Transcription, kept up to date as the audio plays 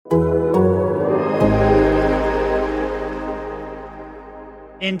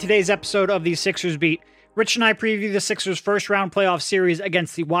In today's episode of the Sixers Beat, Rich and I preview the Sixers' first-round playoff series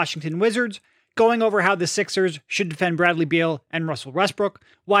against the Washington Wizards, going over how the Sixers should defend Bradley Beal and Russell Westbrook,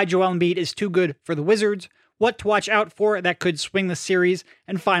 why Joel Embiid is too good for the Wizards, what to watch out for that could swing the series,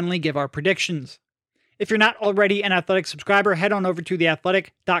 and finally give our predictions. If you're not already an Athletic subscriber, head on over to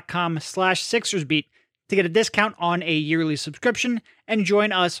theathletic.com/SixersBeat to get a discount on a yearly subscription and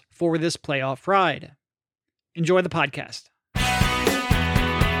join us for this playoff ride. Enjoy the podcast.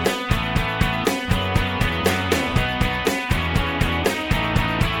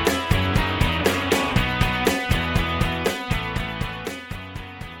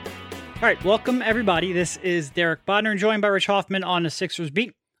 All right, welcome everybody. This is Derek Bodner, joined by Rich Hoffman on the Sixers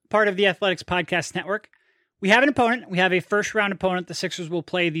Beat, part of the Athletics Podcast Network. We have an opponent. We have a first-round opponent. The Sixers will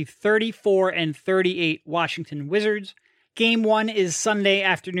play the 34-38 Washington Wizards. Game 1 is Sunday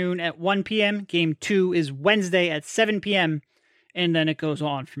afternoon at 1 p.m. Game 2 is Wednesday at 7 p.m., and then it goes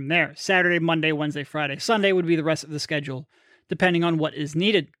on from there. Saturday, Monday, Wednesday, Friday, Sunday would be the rest of the schedule, depending on what is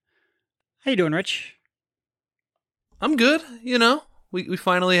needed. How you doing, Rich? I'm good, We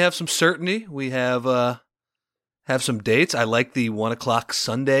finally have some certainty. We have some dates. I like the 1 o'clock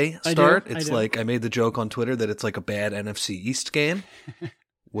Sunday start. I made the joke on Twitter that it's like a bad NFC East game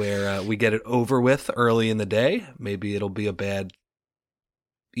where we get it over with early in the day. Maybe it'll be a bad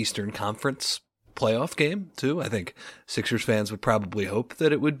Eastern Conference playoff game too. I think Sixers fans would probably hope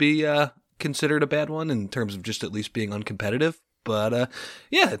that it would be considered a bad one in terms of just at least being uncompetitive. But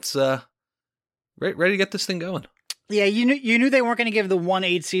it's ready to get this thing going. Yeah, you knew they weren't going to give the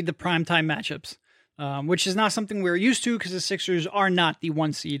 1-8 seed the primetime matchups, which is not something we're used to because the Sixers are not the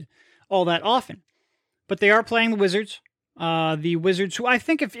 1 seed all that often. But they are playing the Wizards. The Wizards, who I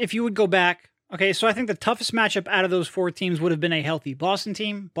think if you would go back, okay, so I think the toughest matchup out of those 4 teams would have been a healthy Boston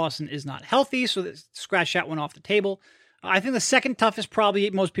team. Boston is not healthy, so scratch that one off the table. I think the second toughest, probably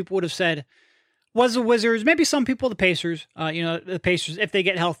most people would have said, was the Wizards. Maybe some people, the Pacers. The Pacers, if they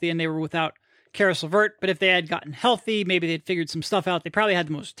get healthy and they were without Karis LeVert, but if they had gotten healthy, maybe they'd figured some stuff out. They probably had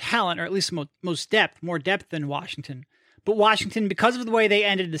the most talent, or at least most depth, more depth than Washington. But Washington, because of the way they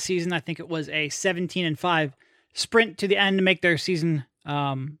ended the season, I think it was a 17-5 sprint to the end to make their season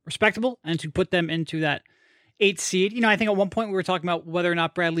respectable and to put them into that 8th seed. I think at one point we were talking about whether or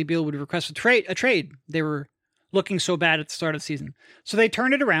not Bradley Beal would request a trade. They were looking so bad at the start of the season. So they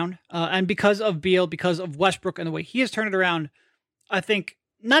turned it around, and because of Beal, because of Westbrook and the way he has turned it around, I think,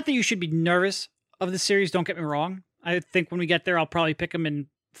 not that you should be nervous of the series, don't get me wrong. I think when we get there, I'll probably pick them in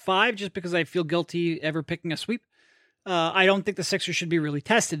 5 just because I feel guilty ever picking a sweep. I don't think the Sixers should be really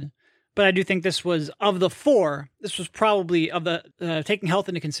tested, but I do think this was, of the 4, this was probably, of the taking health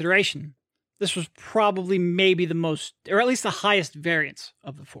into consideration, this was probably maybe the most, or at least the highest variance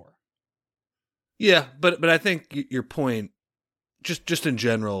of the 4. Yeah, but I think your point, just in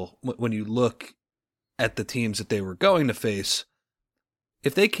general, when you look at the teams that they were going to face,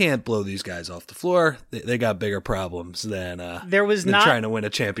 if they can't blow these guys off the floor, they got bigger problems than trying to win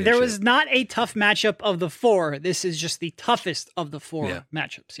a championship. There was not a tough matchup of the 4. This is just the toughest of the 4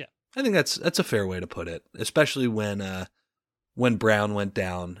 matchups. Yeah, I think that's a fair way to put it, especially when Brown went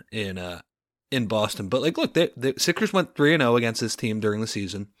down in Boston. But look, the Sixers went 3-0 against this team during the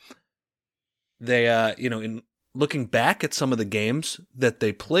season. They in looking back at some of the games that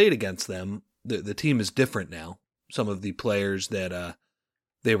they played against them, the team is different now. Some of the players that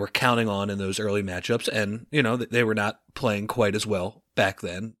they were counting on in those early matchups, and, they were not playing quite as well back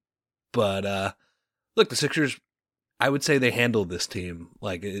then. But, look, the Sixers, I would say they handled this team.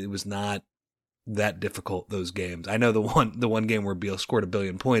 It was not that difficult, those games. I know the one game where Beal scored 1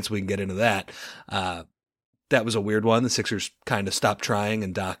 billion points, we can get into that. That was a weird one. The Sixers kind of stopped trying,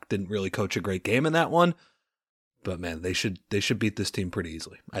 and Doc didn't really coach a great game in that one. But, man, they should beat this team pretty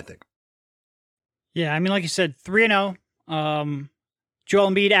easily, I think. Yeah, I mean, like you said, 3-0.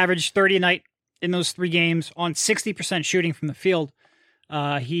 Joel Embiid averaged 30 a night in those 3 games on 60% shooting from the field.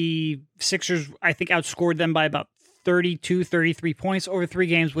 Sixers, I think, outscored them by about 32, 33 points over 3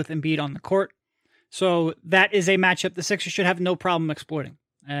 games with Embiid on the court. So that is a matchup the Sixers should have no problem exploiting.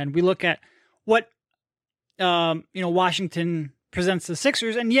 And we look at what, Washington presents the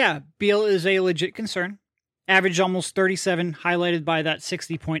Sixers, and yeah, Beal is a legit concern. Averaged almost 37, highlighted by that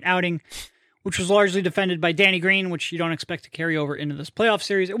 60-point outing, which was largely defended by Danny Green, which you don't expect to carry over into this playoff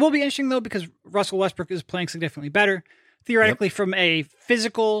series. It will be interesting, though, because Russell Westbrook is playing significantly better. Theoretically, from a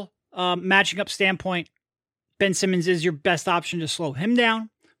physical matching up standpoint, Ben Simmons is your best option to slow him down,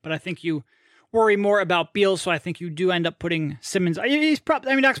 but I think you worry more about Beal, so I think you do end up putting Simmons. Doc's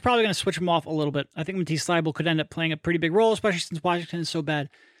probably going to switch him off a little bit. I think Matisse Thybulle could end up playing a pretty big role, especially since Washington is so bad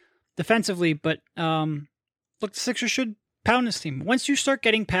defensively. But look, the Sixers should pound this team. Once you start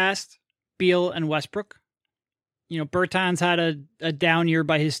getting past Beal and Westbrook, Bertans had a down year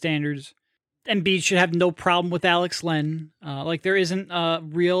by his standards. Embiid should have no problem with Alex Len. There isn't a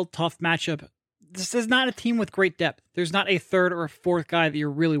real tough matchup. This is not a team with great depth. There's not a third or a fourth guy that you're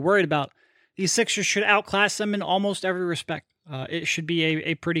really worried about. These Sixers should outclass them in almost every respect. It should be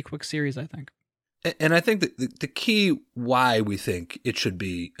a pretty quick series, I think. And I think that the key why we think it should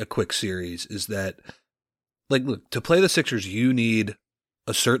be a quick series is that, look, to play the Sixers, you need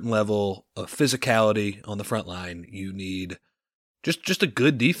a certain level of physicality on the front line. You need just a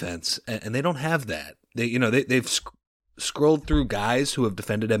good defense, and they don't have that. They've scrolled through guys who have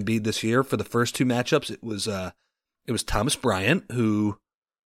defended Embiid this year. For the first two matchups, it was Thomas Bryant, who,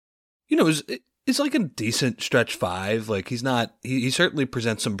 is like a decent stretch five. Like he certainly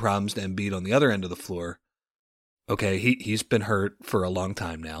presents some problems to Embiid on the other end of the floor. Okay, he's been hurt for a long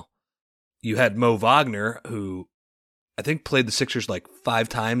time now. You had Mo Wagner, who I think played the Sixers like 5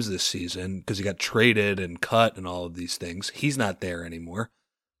 times this season because he got traded and cut and all of these things. He's not there anymore.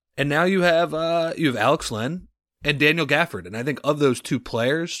 And now you have Alex Len and Daniel Gafford. And I think of those two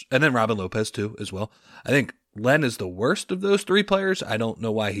players, and then Robin Lopez too as well, I think Len is the worst of those 3 players. I don't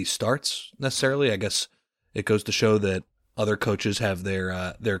know why he starts necessarily. I guess it goes to show that other coaches have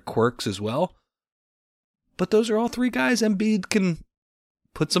their quirks as well. But those are all 3 guys Embiid can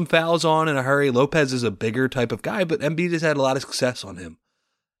put some fouls on in a hurry. Lopez is a bigger type of guy, but Embiid has had a lot of success on him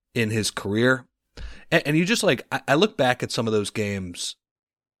in his career. And you just I look back at some of those games,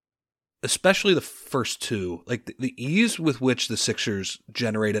 especially the first 2, like the ease with which the Sixers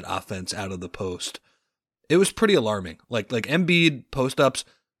generated offense out of the post. It was pretty alarming. Like Embiid post-ups,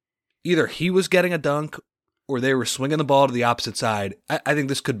 either he was getting a dunk or they were swinging the ball to the opposite side. I think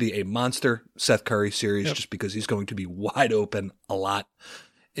this could be a monster Seth Curry series just because he's going to be wide open a lot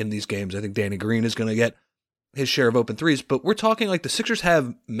in these games. I think Danny Green is going to get his share of open threes, but we're talking like the Sixers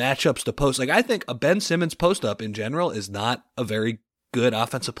have matchups to post. Like I think a Ben Simmons post-up in general is not a very good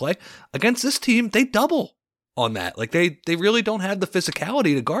offensive play. Against this team, they double on that. Like they really don't have the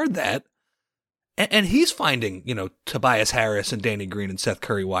physicality to guard that. And he's finding, Tobias Harris and Danny Green and Seth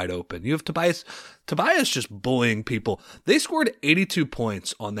Curry wide open. You have Tobias just bullying people. They scored 82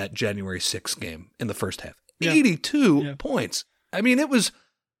 points on that January 6th game in the first half. Yeah. 82 points. I mean, it was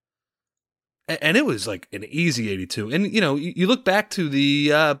like an easy 82. And, you look back to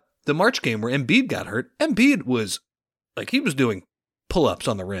the March game where Embiid got hurt. Embiid was he was doing pull-ups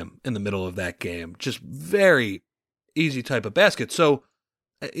on the rim in the middle of that game. Just very easy type of basket. So,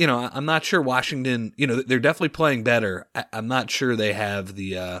 I'm not sure Washington, they're definitely playing better. I'm not sure they have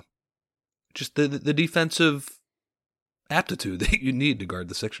the defensive aptitude that you need to guard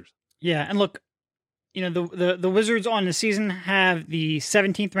the Sixers. Yeah, and look, the Wizards on the season have the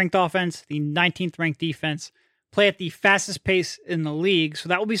 17th ranked offense, the 19th ranked defense, play at the fastest pace in the league. So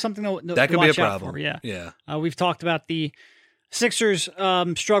that will be something that could be a problem. Yeah. We've talked about the Sixers'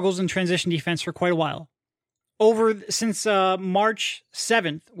 struggles in transition defense for quite a while. Since March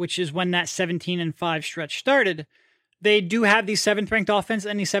 7th, which is when that 17-5 stretch started, they do have the 7th ranked offense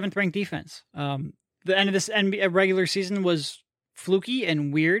and the 7th ranked defense. The end of this NBA regular season was fluky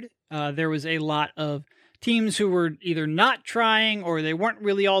and weird. There was a lot of teams who were either not trying or they weren't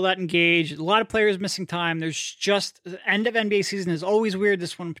really all that engaged. A lot of players missing time. The end of NBA season is always weird.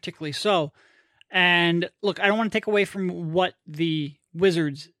 This one particularly so. And look, I don't want to take away from what the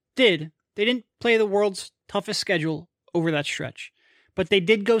Wizards did. They didn't play the world's toughest schedule over that stretch, but they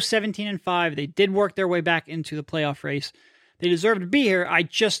did go 17-5. They did work their way back into the playoff race. They deserve to be here. I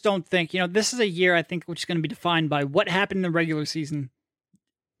just don't think, this is a year I think which is going to be defined by what happened in the regular season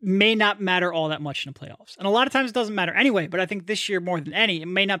may not matter all that much in the playoffs. And a lot of times it doesn't matter anyway, but I think this year more than any, it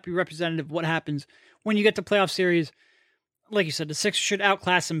may not be representative of what happens when you get to playoff series. Like you said, the Sixers should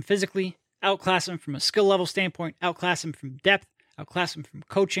outclass them physically, outclass them from a skill level standpoint, outclass them from depth, outclass them from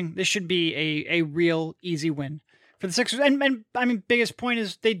coaching. This should be a real easy win for the Sixers. And I mean, biggest point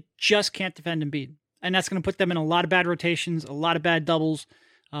is they just can't defend Embiid. And that's going to put them in a lot of bad rotations, a lot of bad doubles.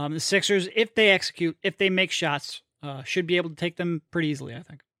 The Sixers, if they execute, if they make shots, should be able to take them pretty easily, I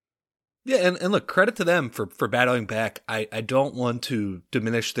think. Yeah, and look, credit to them for battling back. I don't want to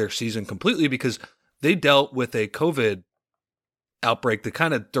diminish their season completely because they dealt with a COVID outbreak that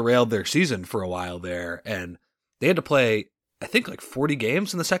kind of derailed their season for a while there. And they had to play, I think, like 40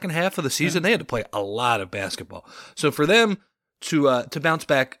 games in the second half of the season. Yeah. They had to play a lot of basketball. So for them to bounce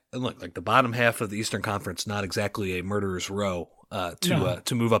back, and look, like the bottom half of the Eastern Conference, not exactly a murderer's row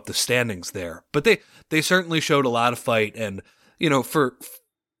to move up the standings there. But they certainly showed a lot of fight. And,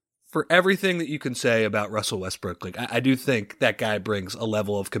 for everything that you can say about Russell Westbrook, like I do think that guy brings a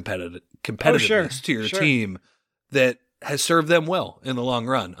level of competitiveness to your team that has served them well in the long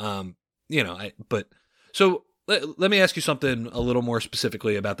run. So let me ask you something a little more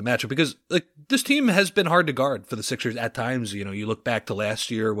specifically about the matchup, because like this team has been hard to guard for the Sixers at times. You know, you look back to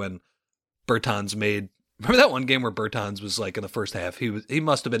last year when Bertans remember that one game where Bertans was like in the first half, he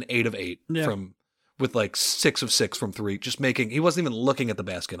must have been 8 of 8 with like 6 of 6 from 3, he wasn't even looking at the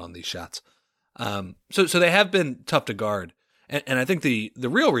basket on these shots. So they have been tough to guard. And I think the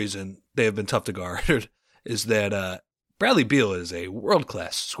real reason they have been tough to guard is that Bradley Beal is a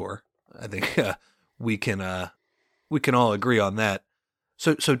world-class scorer. I think we can all agree on that.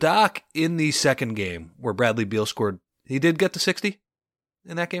 So Doc, in the second game where Bradley Beal scored, he did get to 60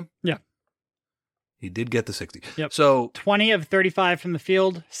 in that game? Yeah. He did get to 60. Yep. So 20 of 35 from the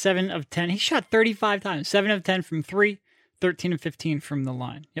field, 7 of 10. He shot 35 times, 7 of 10 from 3, 13 of 15 from the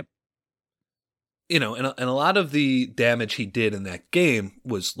line. Yep. You know, and a lot of the damage he did in that game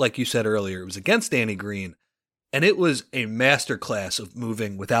was, like you said earlier, it was against Danny Green, and it was a masterclass of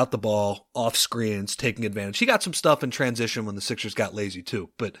moving without the ball, off screens, taking advantage. He got some stuff in transition when the Sixers got lazy too,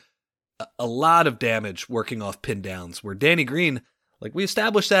 but a lot of damage working off pin downs, where Danny Green, like we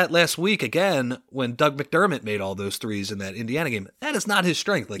established that last week again when Doug McDermott made all those threes in that Indiana game. That is not his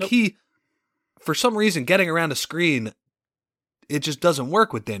strength. Like He, for some reason, getting around a screen, it just doesn't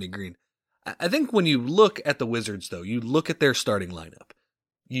work with Danny Green. I think when you look at the Wizards, though, you look at their starting lineup,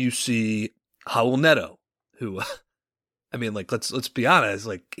 you see Raul Neto, who, I mean, like, let's be honest,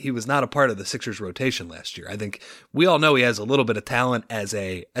 like, he was not a part of the Sixers rotation last year. I think we all know he has a little bit of talent as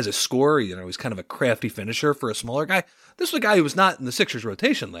a scorer. You know, he's kind of a crafty finisher for a smaller guy. This was a guy who was not in the Sixers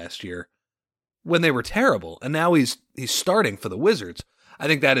rotation last year when they were terrible, and now he's starting for the Wizards. I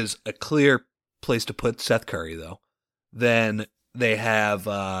think that is a clear place to put Seth Curry, though. Then they have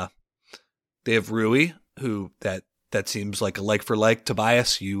Rui, who that seems like a like for like.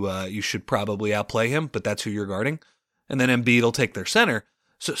 Tobias, you should probably outplay him, but that's who you're guarding. And then Embiid will take their center.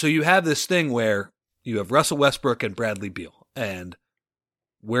 So you have this thing where you have Russell Westbrook and Bradley Beal. And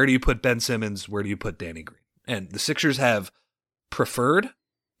where do you put Ben Simmons? Where do you put Danny Green? And the Sixers have preferred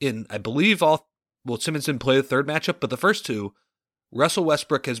in, I believe, Simmons didn't play the third matchup, but the first two, Russell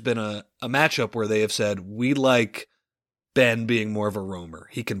Westbrook has been a matchup where they have said, we like Ben being more of a roamer.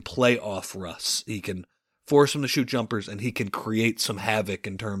 He can play off Russ. He can force him to shoot jumpers, and he can create some havoc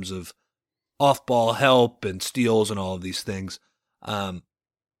in terms of off-ball help and steals and all of these things.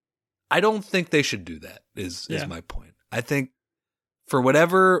 I don't think they should do that, is my point. I think for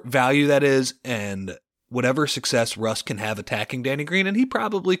whatever value that is and whatever success Russ can have attacking Danny Green, and he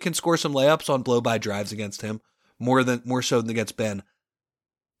probably can score some layups on blow-by drives against him, more so than against Ben.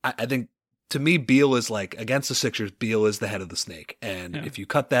 I think, to me, Beal is like, against the Sixers, Beal is the head of the snake. And if you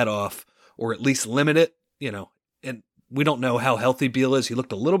cut that off, or at least limit it, you know, and we don't know how healthy Beal is. He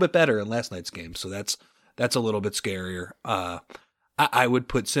looked a little bit better in last night's game, so that's a little bit scarier. I would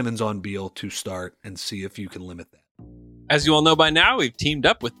put Simmons on Beal to start and see if you can limit that. As you all know by now, we've teamed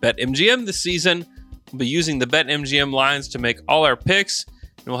up with BetMGM this season. We'll be using the BetMGM lines to make all our picks,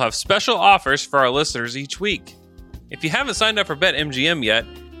 and we'll have special offers for our listeners each week. If you haven't signed up for BetMGM yet,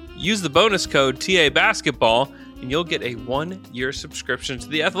 use the bonus code TABasketball, and you'll get a 1-year subscription to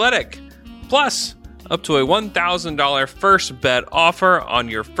The Athletic. Plus, up to a $1,000 first bet offer on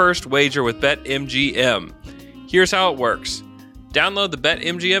your first wager with BetMGM. Here's how it works. Download the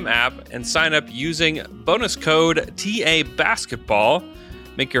BetMGM app and sign up using bonus code TABasketball.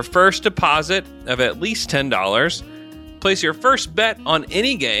 Make your first deposit of at least $10. Place your first bet on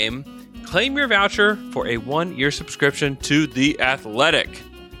any game. Claim your voucher for a 1-year subscription to The Athletic.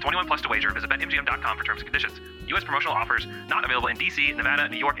 21 plus to wager. Visit BetMGM.com for terms and conditions. U.S. promotional offers not available in D.C., Nevada,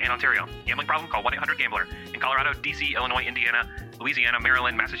 New York, and Ontario. Gambling problem? Call 1-800-GAMBLER. In Colorado, D.C., Illinois, Indiana, Louisiana,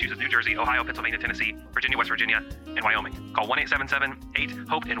 Maryland, Massachusetts, New Jersey, Ohio, Pennsylvania, Tennessee, Virginia, West Virginia, and Wyoming. Call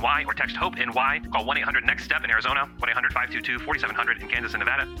 1-877-8-HOPE-NY or text HOPE-NY. Call 1-800-NEXT-STEP in Arizona, 1-800-522-4700 in Kansas and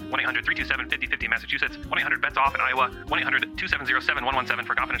Nevada, 1-800-327-5050 Massachusetts, 1-800-BETS-OFF in Iowa, 1-800-270-7117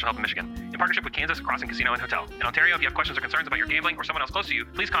 for confidential help in Michigan. In partnership with Kansas Crossing Casino and Hotel. In Ontario, if you have questions or concerns about your gambling or someone else close to you,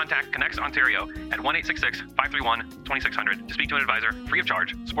 please contact Connects Ontario at 1-866-531-2600 to speak to an advisor free of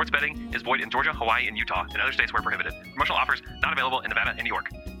charge. Sports betting is void in Georgia, Hawaii, and Utah, and other states where prohibited. Promotional offers not available in Nevada and New York.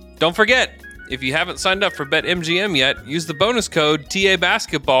 Don't forget, if you haven't signed up for BetMGM yet, use the bonus code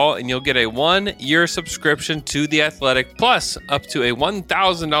TABasketball and you'll get a 1-year subscription to The Athletic, plus up to a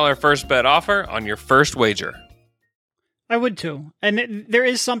 $1,000 first bet offer on your first wager. I would too. And there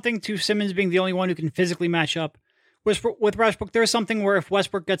is something to Simmons being the only one who can physically match up with Westbrook. There is something where if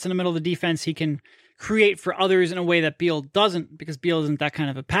Westbrook gets in the middle of the defense, he can create for others in a way that Beal doesn't, because Beal isn't that kind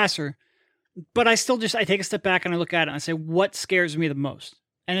of a passer. But I take a step back and I look at it and I say, what scares me the most?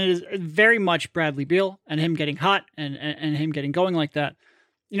 and it is very much Bradley Beal and him getting hot and him getting going like that.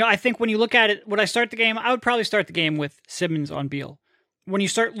 I think when you look at it, would I start the game? I would probably start the game with Simmons on Beal. When you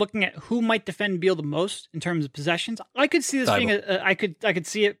start looking at who might defend Beal the most in terms of possessions, I could see this being I could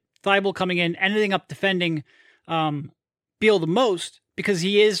see it Thibault coming in, ending up defending Beal the most because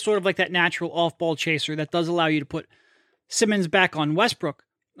he is sort of like that natural off-ball chaser that does allow you to put Simmons back on Westbrook.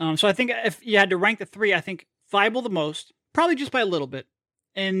 So I think if you had to rank the three, I think Thibault the most, probably just by a little bit,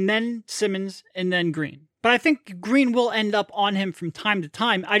 and then Simmons, and then Green. But I think Green will end up on him from time to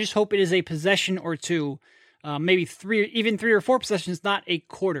time. I just hope it is a possession or two, maybe even three or four possessions, not a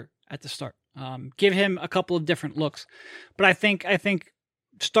quarter at the start. Give him a couple of different looks. But I think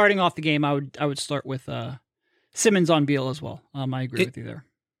starting off the game, I would start with Simmons on Beal as well. I agree with you there.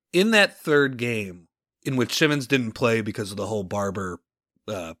 In that third game, in which Simmons didn't play because of the whole Barber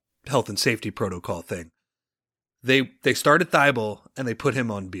health and safety protocol thing, they started Thibault and they put him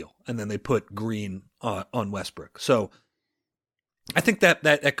on Beal, and then they put Green on Westbrook. So I think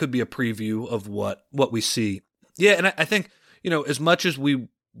that could be a preview of what we see. Yeah, and I think, as much as we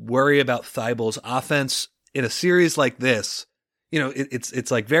worry about Thibault's offense in a series like this,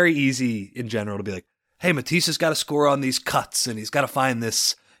 it's like very easy in general to be like, hey, Matisse has got to score on these cuts and he's got to find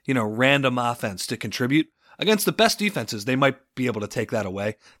this, random offense to contribute. Against the best defenses, they might be able to take that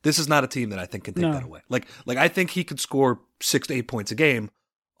away. This is not a team that I think can take that away. Like I think he could score 6 to 8 points a game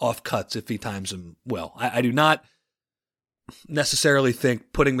off cuts if he times them well. I do not necessarily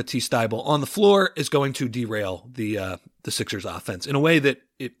think putting Matisse Thybulle on the floor is going to derail the Sixers offense in a way that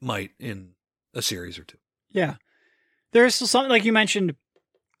it might in a series or two. Yeah. There is still something, like you mentioned,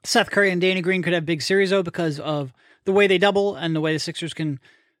 Seth Curry and Danny Green could have big series, though, because of the way they double and the way the Sixers can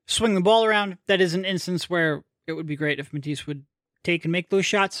swing the ball around. That is an instance where it would be great if Matisse would take and make those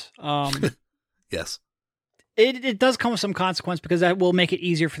shots. Yes. It does come with some consequence because that will make it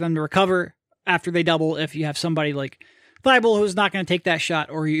easier for them to recover after they double if you have somebody like Thibault who's not going to take that shot,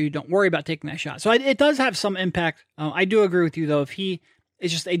 or you don't worry about taking that shot. So it does have some impact. I do agree with you, though. If he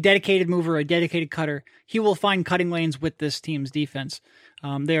is just a dedicated mover, a dedicated cutter, he will find cutting lanes with this team's defense.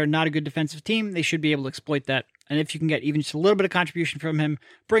 They are not a good defensive team. They should be able to exploit that. And if you can get even just a little bit of contribution from him,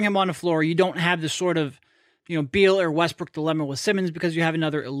 bring him on the floor, you don't have this sort of, Beal or Westbrook dilemma with Simmons because you have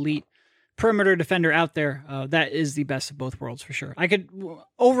another elite perimeter defender out there. That is the best of both worlds for sure. I could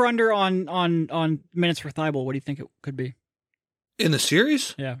over under on minutes for Thibault. What do you think it could be in the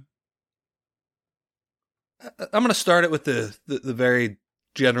series? Yeah, I'm going to start it with the very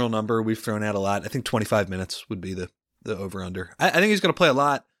general number we've thrown out a lot. I think 25 minutes would be the over under. I think he's going to play a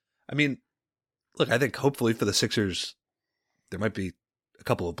lot. I mean, look, I think hopefully for the Sixers, there might be a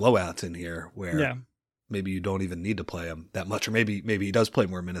couple of blowouts in here where maybe you don't even need to play him that much, or maybe he does play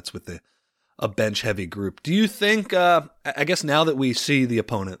more minutes with a bench heavy group. Do you think, I guess now that we see the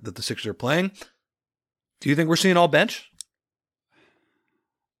opponent that the Sixers are playing, do you think we're seeing all bench?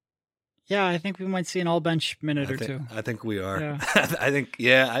 Yeah, I think we might see an all bench minute or two. I think we are. Yeah. I think,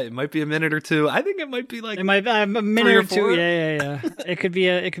 it might be a minute or two. I think it might be like it might be a minute or two. Yeah. It could be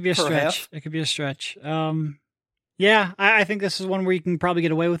a stretch. Half. It could be a stretch. I think this is one where you can probably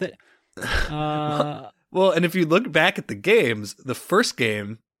get away with it. Well, and if you look back at the games, the first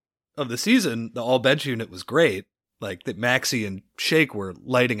game of the season, the all bench unit was great. Like that Maxey and Shake were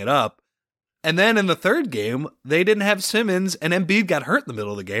lighting it up. And then in the third game, they didn't have Simmons, and Embiid got hurt in the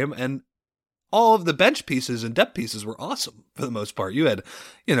middle of the game, and all of the bench pieces and depth pieces were awesome for the most part. You had,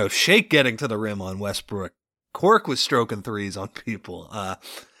 Shake getting to the rim on Westbrook. Cork was stroking threes on people. I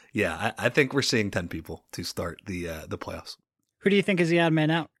think we're seeing 10 people to start the playoffs. Who do you think is the odd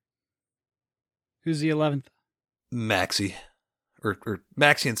man out? Who's the 11th? Maxey. Or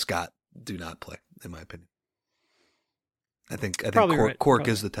Maxey and Scott do not play, in my opinion. I think Cork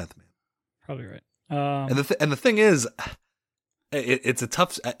is the 10th man. Probably right. And the thing is, it's a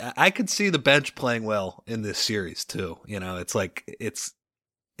tough. I could see the bench playing well in this series too. It's like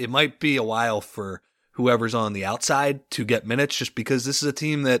it might be a while for whoever's on the outside to get minutes, just because this is a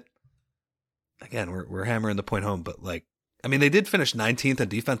team that, again, we're hammering the point home. But they did finish 19th in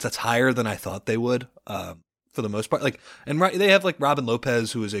defense. That's higher than I thought they would, for the most part. And they have Robin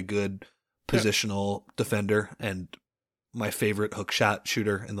Lopez, who is a good positional defender and my favorite hook shot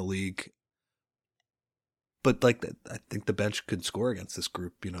shooter in the league. But I think the bench could score against this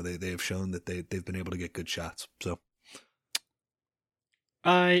group. They have shown that they've been able to get good shots. So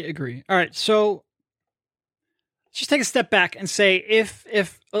I agree. All right, so let's just take a step back and say if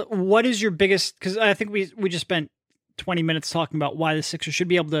what is your biggest? Because I think we just spent 20 minutes talking about why the Sixers should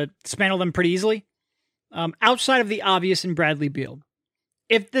be able to dismantle them pretty easily. Outside of the obvious in Bradley Beal,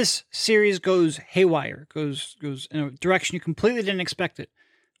 if this series goes haywire, goes in a direction you completely didn't expect it,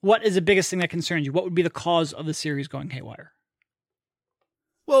 what is the biggest thing that concerns you? What would be the cause of the series going haywire?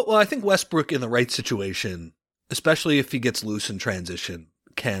 Well, I think Westbrook in the right situation, especially if he gets loose in transition,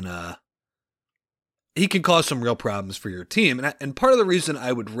 he can cause some real problems for your team. And part of the reason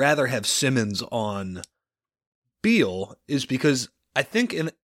I would rather have Simmons on Beal is because I think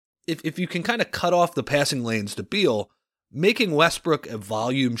if you can kind of cut off the passing lanes to Beal, making Westbrook a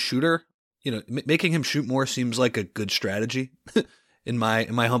volume shooter, making him shoot more seems like a good strategy. In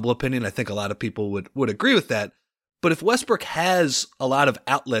my humble opinion, I think a lot of people would agree with that. But if Westbrook has a lot of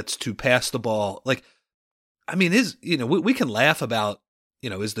outlets to pass the ball, we can laugh about,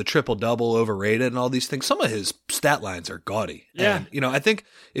 is the triple-double overrated and all these things. Some of his stat lines are gaudy. Yeah. And, I think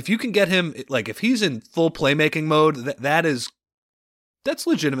if you can get him, if he's in full playmaking mode, that's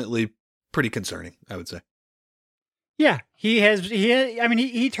legitimately pretty concerning, I would say. Yeah,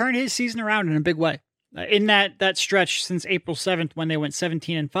 he turned his season around in a big way. In that stretch since April 7th when they went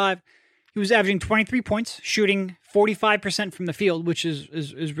 17-5, he was averaging 23 points, shooting 45% from the field, which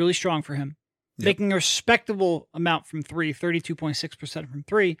is really strong for him. Yep. Making a respectable amount from three, 32.6% from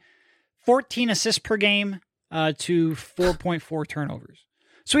three, 14 assists per game to 4.4 turnovers.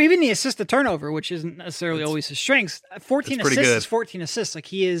 So even the assist to turnover, which isn't necessarily always his strengths, 14 assists is 14 assists.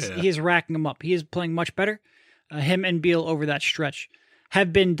 He is racking them up. He is playing much better. Him and Beal over that stretch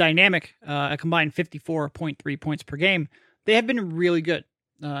have been dynamic, a combined 54.3 points per game. They have been really good.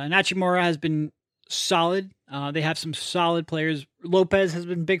 And Hachimura has been solid. They have some solid players. Lopez has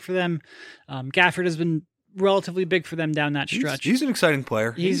been big for them. Gafford has been relatively big for them down that stretch. He's an exciting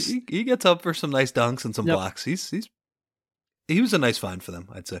player. He gets up for some nice dunks and some blocks. He was a nice find for them,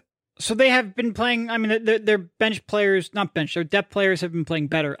 I'd say. So they have been playing. I mean, their bench players, not bench, their depth players have been playing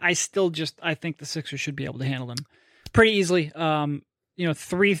better. I think the Sixers should be able to handle them pretty easily.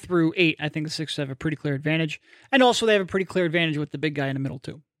 3 through 8, I think the Sixers have a pretty clear advantage. And also they have a pretty clear advantage with the big guy in the middle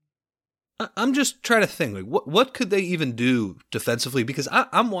too. I'm just trying to think, what could they even do defensively? Because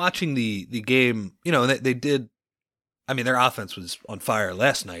I'm watching the game, and they did, their offense was on fire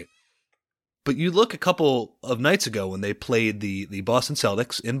last night. But you look a couple of nights ago when they played the Boston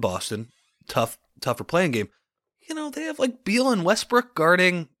Celtics in Boston, tougher playing game. They have Beal and Westbrook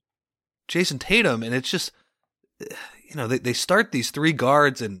guarding Jason Tatum, and it's just, they start these three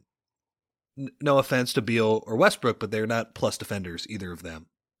guards, and no offense to Beal or Westbrook, but they're not plus defenders, either of them.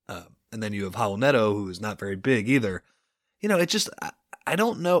 And then you have Howell Neto, who is not very big either. It's just, I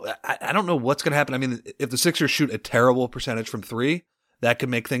don't know. I don't know what's going to happen. If the Sixers shoot a terrible percentage from three, that could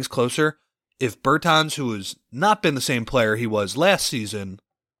make things closer. If Bertans, who has not been the same player he was last season,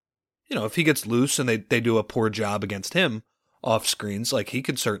 if he gets loose and they do a poor job against him off screens, he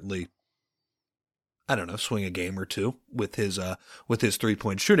could certainly, swing a game or two with his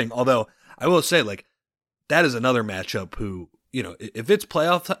 3-point shooting. Although I will say, that is another matchup who, if it's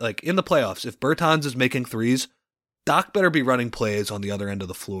playoff, in the playoffs, if Bertans is making threes, Doc better be running plays on the other end of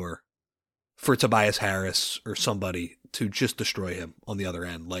the floor for Tobias Harris or somebody to just destroy him on the other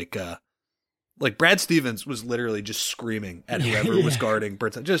end. Brad Stevens was literally just screaming at whoever was guarding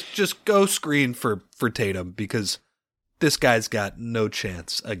Bertans. Just go screen for Tatum, because this guy's got no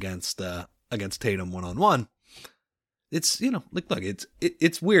chance against Tatum one-on-one. It's,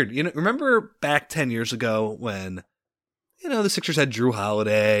 it's weird. Remember back 10 years ago when, the Sixers had Drew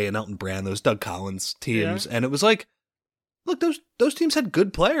Holiday and Elton Brand, those Doug Collins teams, and it was look, those teams had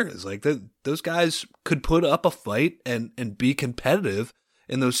good players. Those guys could put up a fight and be competitive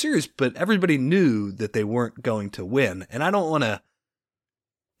in those series, but everybody knew that they weren't going to win. And I don't want to,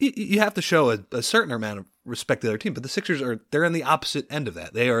 you have to show a certain amount of respect to their team, but the Sixers they're on the opposite end of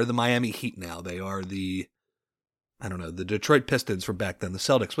that. They are the Miami Heat now. They are the Detroit Pistons from back then, the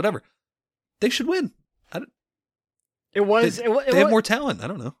Celtics, whatever. They should win. They have more talent. I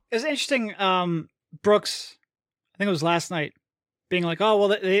don't know. It was interesting. Brooks, I think it was last night, being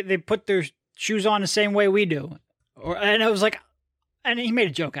they put their shoes on the same way we do. And I was and he made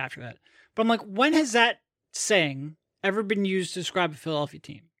a joke after that. But I'm when has that saying ever been used to describe a Philadelphia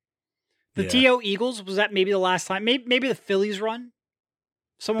team? The T.O. Eagles, was that maybe the last time? Maybe the Phillies run?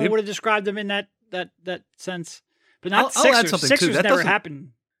 Someone would have described them in that sense. But not Sixers. I'll add something Sixers too. never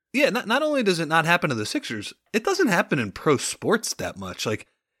happened. Yeah, not only does it not happen to the Sixers, it doesn't happen in pro sports that much.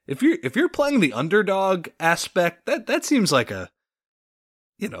 If you're playing the underdog aspect, that seems like a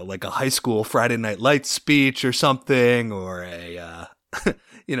high school Friday Night Lights speech or something, or a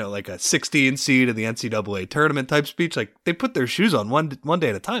like a 16 seed in the NCAA tournament type speech. They put their shoes on one day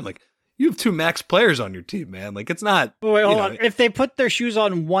at a time. You have two max players on your team, man. It's not. Wait, hold on. If they put their shoes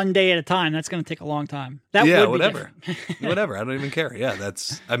on one day at a time, that's going to take a long time. Whatever. Whatever. I don't even care. Yeah,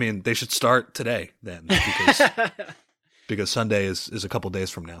 they should start today then, because Sunday is a couple days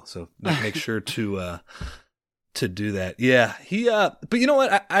from now. So make sure to do that. Yeah, but you know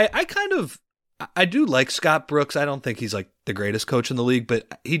what? I do like Scott Brooks. I don't think he's like the greatest coach in the league,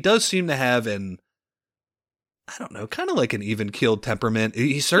 but he does seem to have I don't know, kind of like an even-keeled temperament.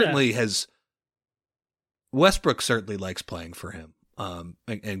 He certainly has. Westbrook certainly likes playing for him,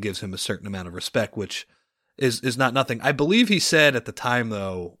 and gives him a certain amount of respect, which is not nothing. I believe he said at the time,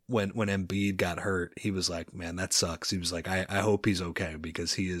 though, when Embiid got hurt, he was like, man, that sucks. He was like, I hope he's okay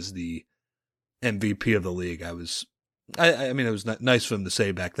because he is the MVP of the league. I mean, it was nice for him to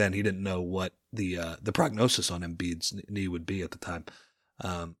say back then. He didn't know what the prognosis on Embiid's knee would be at the time.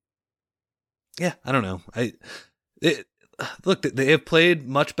 Yeah, I don't know. Look, they have played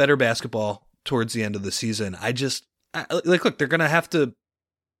much better basketball towards the end of the season. Look, they're going to have to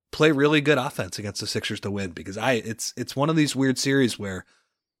play really good offense against the Sixers to win because it's one of these weird series where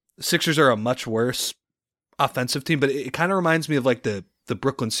the Sixers are a much worse offensive team, but it kind of reminds me of like the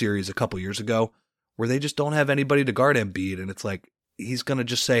Brooklyn series a couple years ago where they just don't have anybody to guard Embiid, and it's like he's going to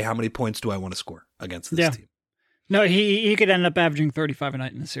just say, how many points do I want to score against this team? No, he could end up averaging 35 a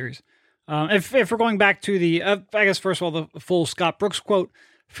night in the series. If we're going back to the, I guess first of all, the full Scott Brooks quote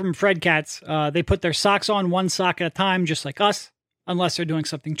from Fred Katz, they put their socks on one sock at a time, just like us, unless they're doing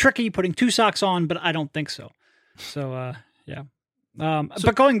something tricky, putting two socks on, but I don't think so. So, yeah.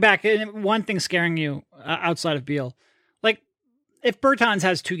 But going back, one thing scaring you outside of Beal, like if Bertans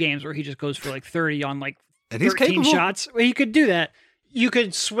has 2 games where he just goes for like 30 on like 13 shots, well, he could do that. You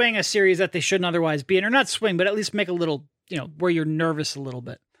could swing a series that they shouldn't otherwise be in, or not swing, but at least make a little, where you're nervous a little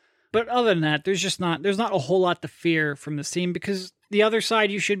bit. But other than that, there's not a whole lot to fear from this team because the other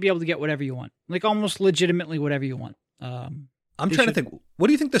side, you should be able to get whatever you want, like almost legitimately whatever you want. I'm trying to think, what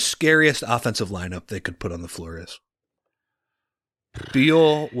do you think the scariest offensive lineup they could put on the floor is?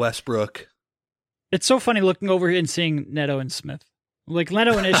 Beal, Westbrook. It's so funny looking over here and seeing Neto and Smith. Like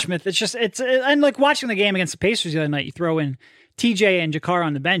Neto and Ish Smith, and like watching the game against the Pacers the other night, you throw in TJ and Jakar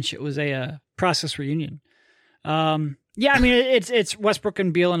on the bench. It was a process reunion. Yeah, I mean, it's Westbrook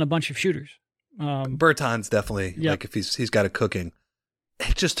and Beal and a bunch of shooters. Bertans definitely, like if he's got it cooking,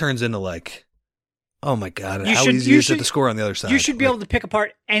 it just turns into like, oh my God, how easy is it to score on the other side? You should be able to pick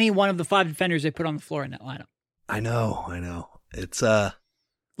apart any one of the 5 defenders they put on the floor in that lineup. I know. It's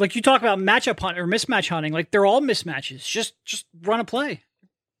like you talk about matchup hunt or mismatch hunting, like they're all mismatches. Just run a play.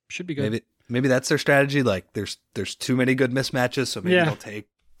 Should be good. Maybe that's their strategy. Like there's too many good mismatches, so maybe they'll take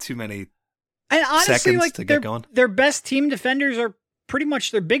too many seconds to get going. Their best team defenders are pretty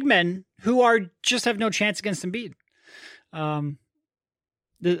much their big men who just have no chance against Embiid.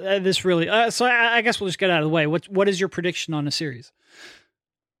 This really. So I guess we'll just get out of the way. What is your prediction on the series?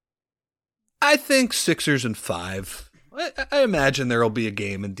 I think Sixers in 5. I imagine there will be a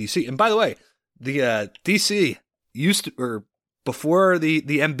game in DC. And by the way, the DC used to, or before the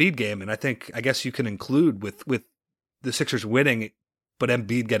Embiid game, and I guess you can include with the Sixers winning, but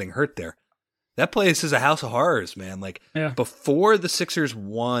Embiid getting hurt there. That place is a house of horrors, man. Like before the Sixers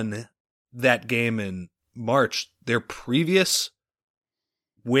won that game in March, their previous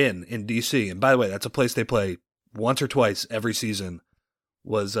win in DC, and by the way, that's a place they play once or twice every season,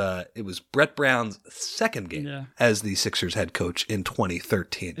 was it was Brett Brown's second game as the Sixers head coach in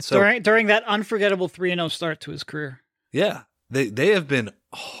 2013. It's during that unforgettable 3-0 start to his career. Yeah, they have been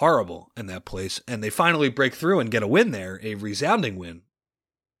horrible in that place, and they finally break through and get a win there, a resounding win.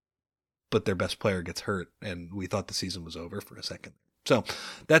 But their best player gets hurt, and we thought the season was over for a second. So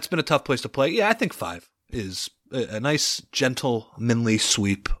that's been a tough place to play. Yeah, I think 5 is a nice, gentlemanly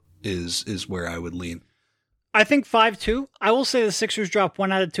sweep is where I would lean. I think 5-2. I will say the Sixers drop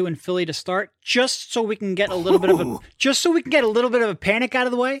 1 out of 2 in Philly to start, just so we can get a little bit of a panic out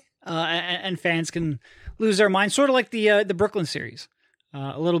of the way, and fans can lose their minds, sort of like the Brooklyn series,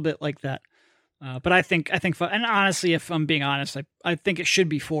 a little bit like that. But I think 5, and honestly, if I'm being honest, I think it should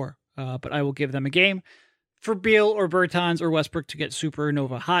be 4. But I will give them a game for Beal or Bertans or Westbrook to get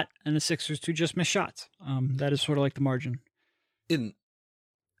supernova hot, and the Sixers to just miss shots. That is sort of like the margin.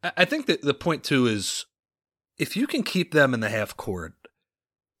 I think that the point too is, if you can keep them in the half court,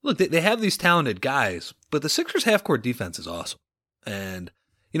 look, they have these talented guys, but the Sixers half court defense is awesome. And,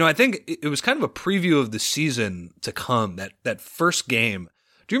 I think it was kind of a preview of the season to come, that first game.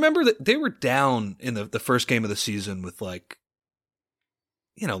 Do you remember that they were down in the first game of the season with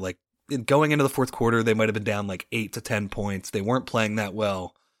going into the fourth quarter, they might have been down like 8 to 10 points. They weren't playing that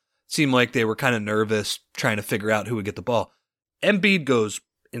well. Seemed like they were kind of nervous trying to figure out who would get the ball. Embiid goes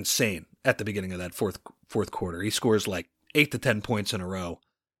insane at the beginning of that fourth quarter. He scores like 8 to 10 points in a row,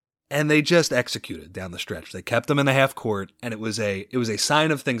 and they just executed down the stretch. They kept them in the half court, and it was a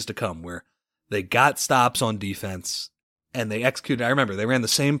sign of things to come where they got stops on defense. and they executed. I remember they ran the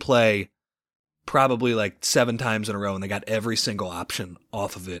same play probably like 7 times in a row, and they got every single option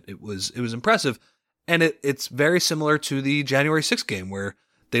off of it. It was impressive. And it's very similar to the January 6th game where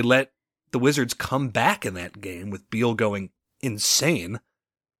they let the Wizards come back in that game with Beal going insane.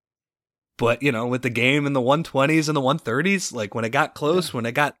 But, with the game in the 120s and the 130s, like when it got close, when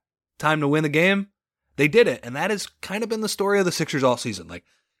it got time to win the game, they did it. And that has kind of been the story of the Sixers all season. Like,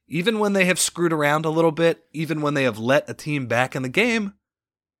 even when they have screwed around a little bit, even when they have let a team back in the game,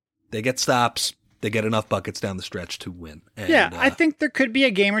 they get stops. They get enough buckets down the stretch to win. And, I think there could be a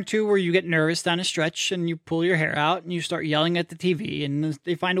game or two where you get nervous down a stretch and you pull your hair out and you start yelling at the TV and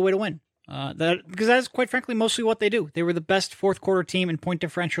they find a way to win. Because that is quite frankly mostly what they do. They were the best fourth quarter team in point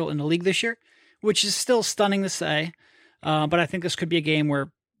differential in the league this year, which is still stunning to say. But I think this could be a game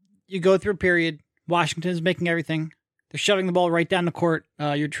where you go through a period, Washington's making everything. They're shoving the ball right down the court.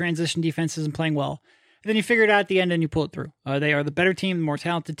 Your transition defense isn't playing well. And then you figure it out at the end and you pull it through. They are the better team, the more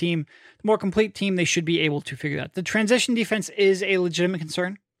talented team, the more complete team. They should be able to figure that out. The transition defense is a legitimate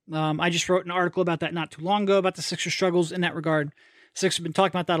concern. I just wrote an article about that not too long ago about the Sixers' struggles in that regard. Sixers have been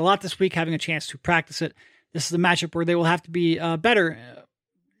talking about that a lot this week, having a chance to practice it. This is a matchup where they will have to be better.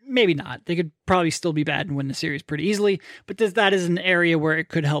 Maybe not. They could probably still be bad and win the series pretty easily. But that is an area where it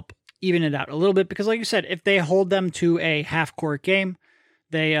could help even it out a little bit. Because like you said, if they hold them to a half-court game,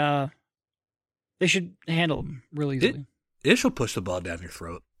 they should handle them really easily. Ish will push the ball down your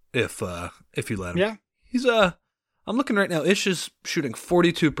throat if you let him. Yeah. He's I'm looking right now. Ish is shooting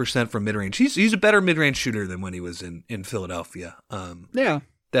 42% from mid-range. He's a better mid-range shooter than when he was in Philadelphia. Yeah.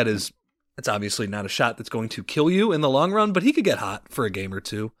 It's obviously not a shot that's going to kill you in the long run, but he could get hot for a game or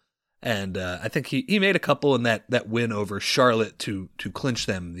two. And I think he made a couple in that win over Charlotte to clinch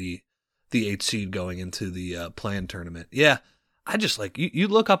them the 8th seed going into the play-in tournament. Yeah. I just like you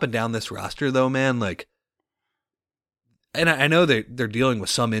look up and down this roster though, man, like, and I know they're dealing with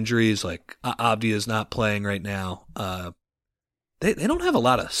some injuries, like Abdi is not playing right now. They don't have a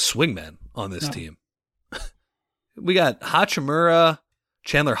lot of swingmen on this team. We got Hachimura,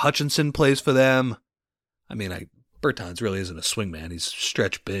 Chandler Hutchinson plays for them. I mean, Bertans really isn't a swingman; he's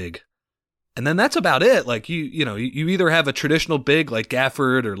stretch big, and then that's about it. Like you either have a traditional big like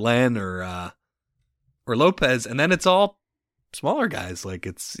Gafford or Len or Lopez, and then it's all smaller guys. Like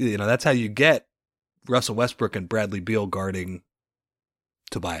it's, that's how you get Russell Westbrook and Bradley Beal guarding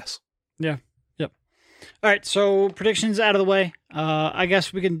Tobias. Yeah. Yep. All right. So predictions out of the way. I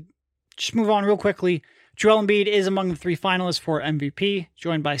guess we can just move on real quickly. Joel Embiid is among the 3 finalists for MVP,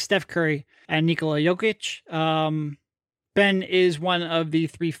 joined by Steph Curry and Nikola Jokic. Ben is one of the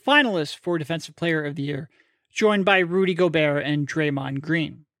 3 finalists for Defensive Player of the Year, joined by Rudy Gobert and Draymond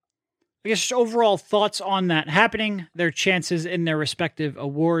Green. I guess just overall thoughts on that happening, their chances in their respective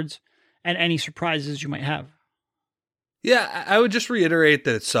awards, and any surprises you might have. Yeah, I would just reiterate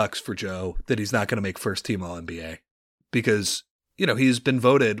that it sucks for Joe that he's not going to make first team All-NBA because, he's been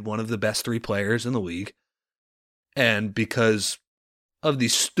voted one of the best 3 players in the league. And because of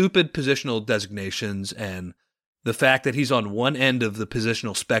these stupid positional designations and the fact that he's on one end of the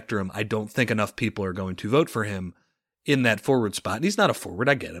positional spectrum, I don't think enough people are going to vote for him in that forward spot. And he's not a forward,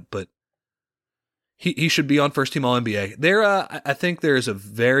 I get it, but he should be on first team All-NBA. I think there's a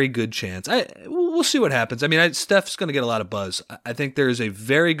very good chance. We'll see what happens. I mean, Steph's going to get a lot of buzz. I think there's a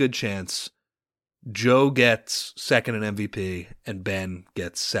very good chance Joe gets second in MVP and Ben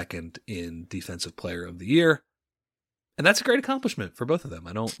gets second in Defensive Player of the Year. And that's a great accomplishment for both of them.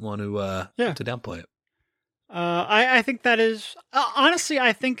 I don't want to downplay it. I think that is, honestly,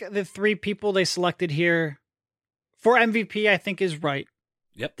 I think the 3 people they selected here for MVP, I think is right.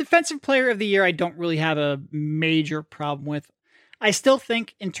 Yep. Defensive Player of the Year, I don't really have a major problem with. I still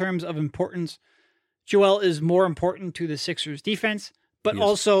think in terms of importance, Joel is more important to the Sixers defense, but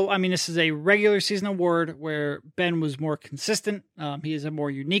also, I mean, this is a regular season award where Ben was more consistent. He is a more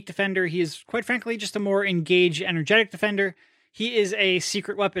unique defender. He is, quite frankly, just a more engaged, energetic defender. He is a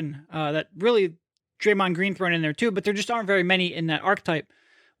secret weapon that really Draymond Green thrown in there too, but there just aren't very many in that archetype.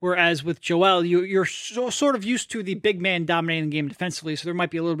 Whereas with Joel, you're sort of used to the big man dominating the game defensively, so there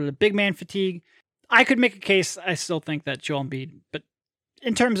might be a little bit of big man fatigue. I could make a case, I still think that Joel Embiid, but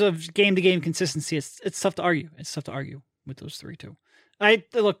in terms of game-to-game consistency, it's tough to argue. It's tough to argue with those 3 too.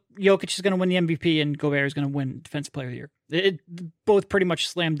 Look, Jokic is going to win the MVP and Gobert is going to win Defensive Player of the Year. Both pretty much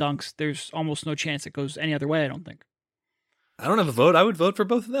slam dunks. There's almost no chance it goes any other way, I don't think. I don't have a vote. I would vote for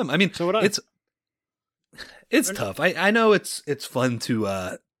both of them. I mean, so would I. It's tough. I know it's fun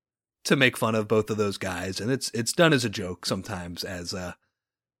to make fun of both of those guys, and it's done as a joke sometimes as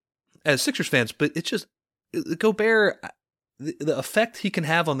Sixers fans, but it's just Gobert, the effect he can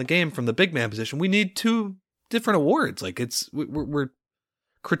have on the game from the big man position. We need two different awards. Like we're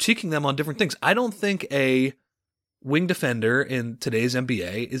critiquing them on different things. I don't think a wing defender in today's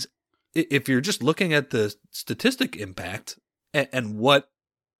NBA is, if you're just looking at the statistic impact and what,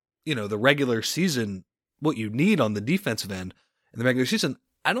 the regular season, what you need on the defensive end in the regular season,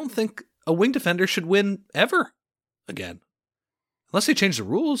 I don't think a wing defender should win ever again. Unless they change the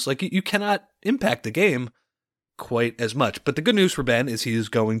rules. Like, you cannot impact the game quite as much. But the good news for Ben is he is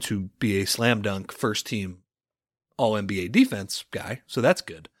going to be a slam dunk first team All-NBA defense guy. So that's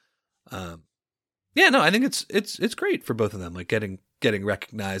good. I think it's great for both of them, like getting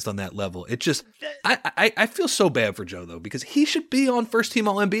recognized on that level. It just, I feel so bad for Joe, though, because he should be on first team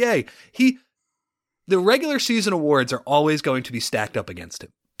All-NBA. The regular season awards are always going to be stacked up against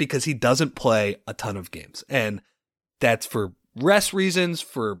him because he doesn't play a ton of games. And that's for rest reasons,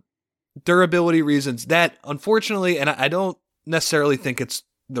 for durability reasons. That, unfortunately, and I don't necessarily think it's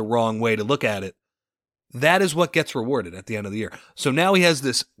the wrong way to look at it, that is what gets rewarded at the end of the year. So now he has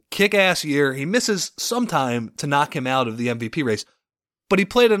this kick-ass year. He misses some time to knock him out of the MVP race, but he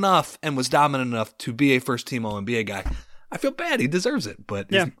played enough and was dominant enough to be a first-team All-NBA guy. I feel bad. He deserves it, but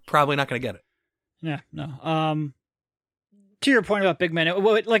he's probably not going to get it. Yeah, no. To your point about big men,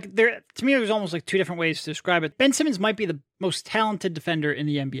 to me, it was almost like two different ways to describe it. Ben Simmons might be the most talented defender in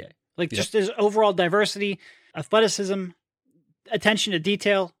the NBA. Just his overall diversity, athleticism, attention to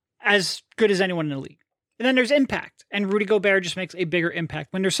detail, as good as anyone in the league. And then there's impact, and Rudy Gobert just makes a bigger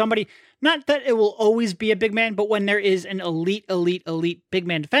impact. When there's somebody, not that it will always be a big man, but when there is an elite big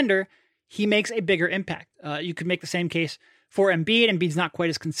man defender, he makes a bigger impact. You could make the same case for Embiid. Embiid's not quite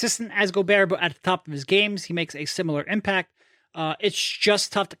as consistent as Gobert, but at the top of his games, he makes a similar impact. It's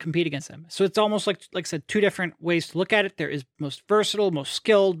just tough to compete against him. So it's almost like I said, two different ways to look at it. There is most versatile, most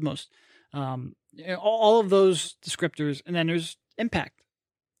skilled, most all of those descriptors, and then there's impact.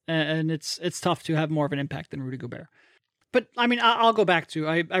 And it's tough to have more of an impact than Rudy Gobert. But I mean, I'll go back to,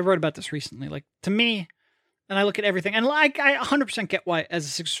 I wrote about this recently. Like, to me, and I look at everything, and I 100% get why, as a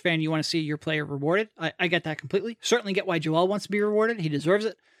Sixers fan, you want to see your player rewarded. I get that completely. Certainly get why Joel wants to be rewarded. He deserves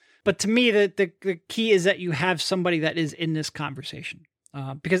it. But to me, the key is that you have somebody that is in this conversation.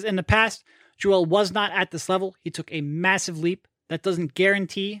 Because in the past, Joel was not at this level. He took a massive leap. That doesn't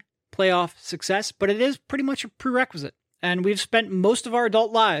guarantee playoff success, but it is pretty much a prerequisite. And we've spent most of our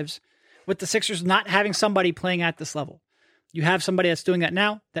adult lives with the Sixers not having somebody playing at this level. You have somebody that's doing that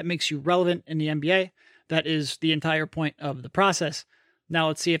now. That makes you relevant in the NBA. That is the entire point of the process. Now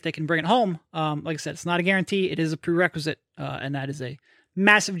let's see if they can bring it home. Like I said, it's not a guarantee. It is a prerequisite, and that is a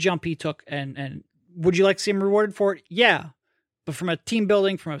massive jump he took. And would you like to see him rewarded for it? Yeah. But from a team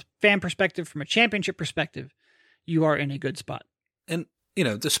building, from a fan perspective, from a championship perspective, you are in a good spot. And,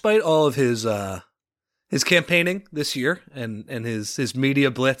 despite all of his campaigning this year and his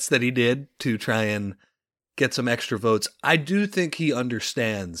media blitz that he did to try and get some extra votes, I do think he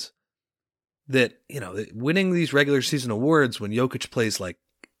understands that, winning these regular season awards when Jokic plays like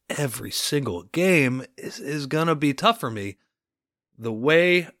every single game is going to be tough for me.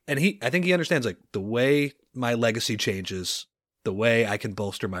 I think he understands, like, the way my legacy changes, the way I can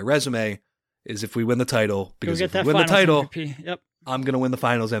bolster my resume is if we win the title, because if we win the title, I'm going to win the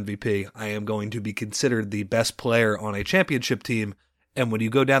finals MVP. I am going to be considered the best player on a championship team. And when you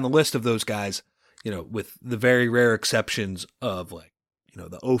go down the list of those guys, with the very rare exceptions of, like,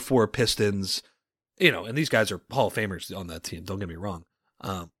 the 04 Pistons, and these guys are Hall of Famers on that team, don't get me wrong.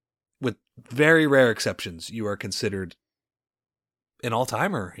 With very rare exceptions, you are considered an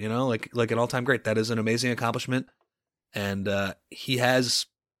all-timer, like an all-time great. That is an amazing accomplishment. And he has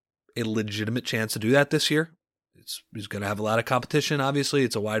a legitimate chance to do that this year. He's going to have a lot of competition, obviously.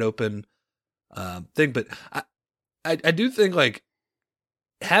 It's a wide open thing. But I do think, like,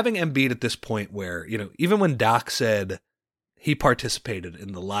 having Embiid at this point where, even when Doc said he participated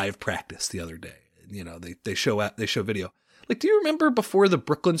in the live practice the other day, they show video. Like, do you remember before the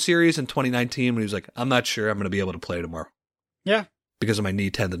Brooklyn series in 2019 when he was like, I'm not sure I'm going to be able to play tomorrow? Yeah. Because of my knee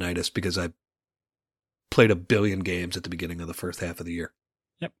tendonitis, because I played 1 billion games at the beginning of the first half of the year.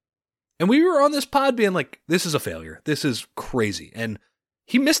 Yep. And we were on this pod being like, this is a failure. This is crazy. And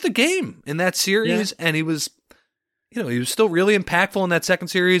he missed a game in that series, and he was, he was still really impactful in that second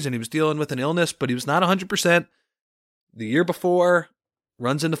series, and he was dealing with an illness, but he was not 100%. The year before,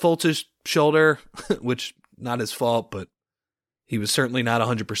 runs into Fultz's shoulder, which not his fault, but he was certainly not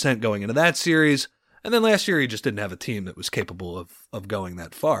 100% going into that series. And then last year, he just didn't have a team that was capable of going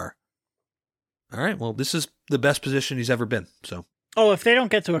that far. All right, well, this is the best position he's ever been. So, if they don't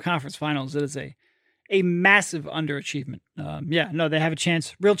get to a conference finals, it is a massive underachievement. They have a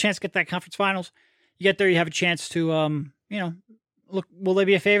chance, real chance to get that conference finals. You get there, you have a chance to, look, will they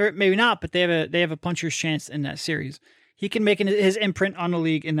be a favorite? Maybe not, but they have a puncher's chance in that series. He can make his imprint on the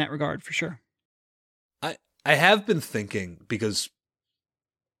league in that regard for sure. I have been thinking, because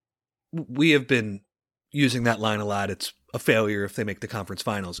we have been using that line a lot. It's a failure if they make the conference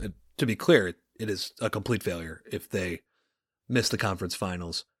finals. And to be clear, it is a complete failure if they miss the conference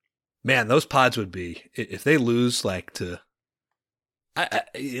finals. Man, those pods would be, if they lose I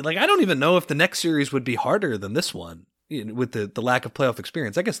don't even know if the next series would be harder than this one, with the lack of playoff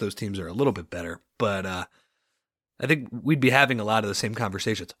experience. I guess those teams are a little bit better, but I think we'd be having a lot of the same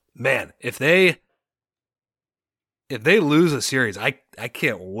conversations. Man, if they lose a series, I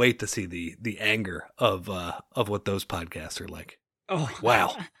can't wait to see the anger of what those podcasts are like. Oh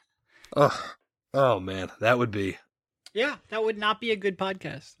wow. Oh man, that would be. Yeah, that would not be a good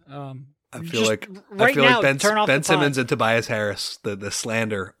podcast. I feel like Ben Simmons and Tobias Harris, the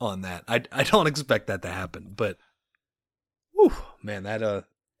slander on that. I don't expect that to happen, but whew, man,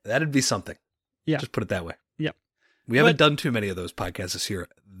 that'd be something. Yeah, just put it that way. Yep. We haven't done too many of those podcasts this year.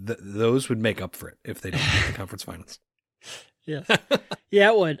 Those would make up for it if they don't make the conference finals. Yes.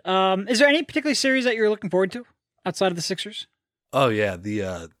 Yeah, it would. Is there any particular series that you're looking forward to outside of the Sixers? Oh yeah,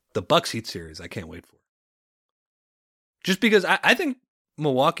 the Bucks Heat series. I can't wait for it. Just because I think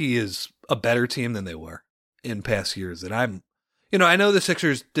Milwaukee is a better team than they were in past years. And I know the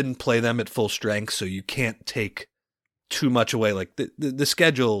Sixers didn't play them at full strength, so you can't take too much away. Like the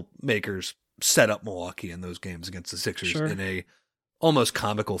schedule makers set up Milwaukee in those games against the Sixers in a almost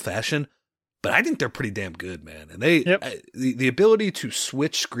comical fashion. But I think they're pretty damn good, man. And the ability to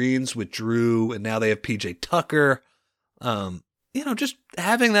switch screens with Drew, and now they have PJ Tucker. Just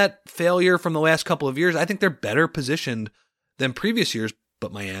having that failure from the last couple of years, I think they're better positioned than previous years.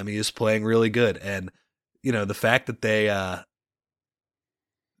 But Miami is playing really good, and the fact that they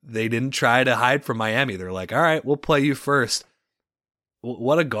didn't try to hide from Miami. They're like, all right, we'll play you first.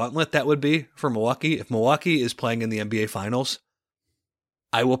 What a gauntlet that would be for Milwaukee. If Milwaukee is playing in the NBA Finals,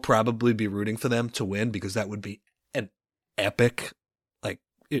 I will probably be rooting for them to win, because that would be an epic. Like,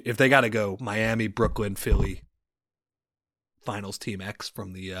 if they got to go Miami, Brooklyn, Philly, Finals Team X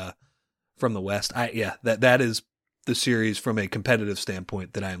from the West. That is the series from a competitive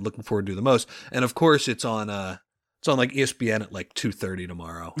standpoint that I am looking forward to the most. And of course, it's on like ESPN at like 2:30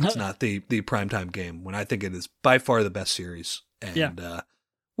 tomorrow. It's not the primetime game, when I think it is by far the best series, and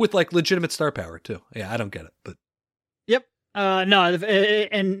with like legitimate star power too. Yeah, I don't get it, but yep. No,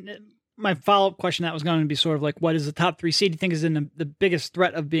 and my follow-up question that was going to be sort of like, what is the top 3 seed you think is in the biggest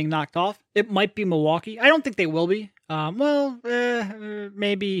threat of being knocked off? It might be Milwaukee. I don't think they will be.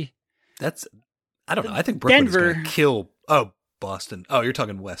 Maybe. I don't know. I think Brooklyn's Denver going to kill. Oh, Boston. Oh, you're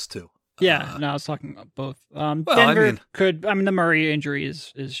talking West too. Yeah, no, I was talking about both. Denver could. I mean, the Murray injury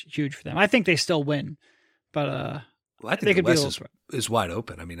is huge for them. I think they still win, but I think the West is wide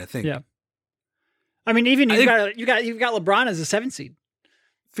open. I mean, I think. Yeah. I mean, even you've got LeBron as a 7th seed.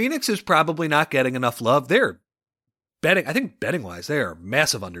 Phoenix is probably not getting enough love. They're betting. I think betting wise, they are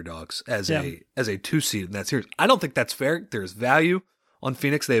massive underdogs as a 2 seed in that series. I don't think that's fair. There's value on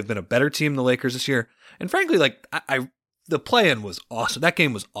Phoenix. They have been a better team than the Lakers this year, and frankly, like the play-in was awesome. That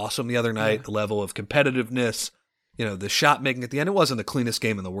game was awesome the other night. Yeah. The level of competitiveness, the shot making at the end. It wasn't the cleanest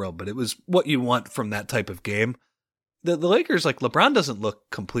game in the world, but it was what you want from that type of game. The Lakers, like, LeBron doesn't look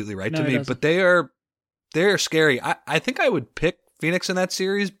completely right to me, but they're scary. I think I would pick Phoenix in that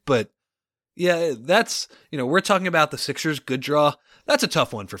series, but yeah, that's, we're talking about the Sixers, good draw. That's a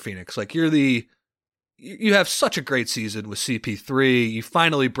tough one for Phoenix. Like, you have such a great season with CP3. You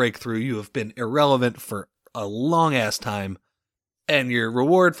finally break through. You have been irrelevant for a long ass time. And your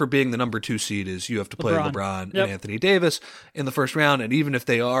reward for being the number 2 seed is you have to play LeBron and Anthony Davis in the first round. And even if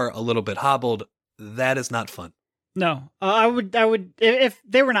they are a little bit hobbled, that is not fun. No, I would, if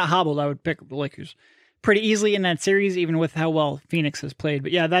they were not hobbled, I would pick the Lakers pretty easily in that series, even with how well Phoenix has played.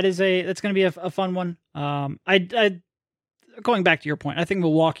 But yeah, that's going to be a fun one. Going back to your point, I think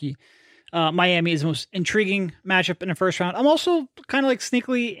Milwaukee, Miami is the most intriguing matchup in the first round. I'm also kind of like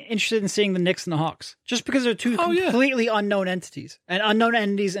sneakily interested in seeing the Knicks and the Hawks, just because they're two completely unknown entities, and unknown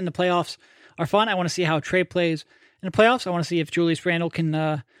entities in the playoffs are fun. I want to see how Trae plays in the playoffs. I want to see if Julius Randle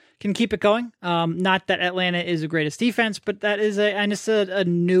can keep it going. Not that Atlanta is the greatest defense, but that is a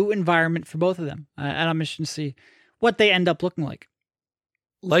new environment for both of them. And I'm interested to see what they end up looking like.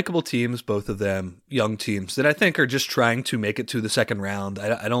 Likeable teams, both of them, young teams that I think are just trying to make it to the second round.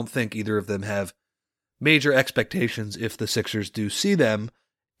 I don't think either of them have major expectations if the Sixers do see them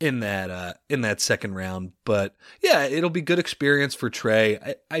in that second round. But yeah, it'll be good experience for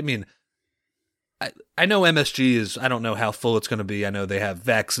Trae. I mean, I know MSG I don't know how full it's going to be. I know they have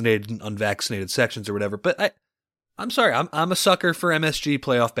vaccinated and unvaccinated sections or whatever, but I'm sorry. I'm a sucker for MSG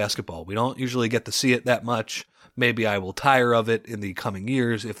playoff basketball. We don't usually get to see it that much. Maybe I will tire of it in the coming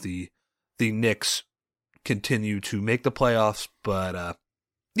years if the Knicks continue to make the playoffs. But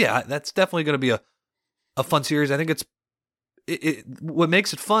yeah, that's definitely going to be a fun series. I think what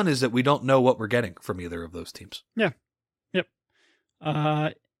makes it fun is that we don't know what we're getting from either of those teams. Yeah. Yep.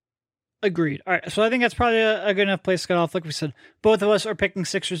 Agreed. All right. So I think that's probably a good enough place to cut off. Like we said, both of us are picking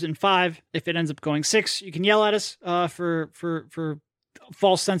Sixers in 5. If it ends up going 6, you can yell at us for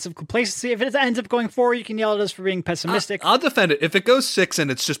false sense of complacency. If it ends up going 4, you can yell at us for being pessimistic. I'll defend it. If it goes 6 and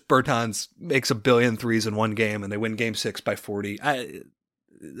it's just Bertans makes 1 billion threes in one game and they win game 6 by 40,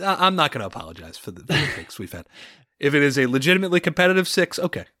 I'm not going to apologize for the picks we've had. If it is a legitimately competitive 6,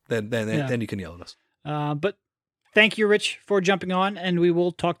 okay, then you can yell at us. But thank you, Rich, for jumping on, and we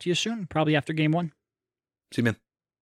will talk to you soon, probably after game 1. See you, man.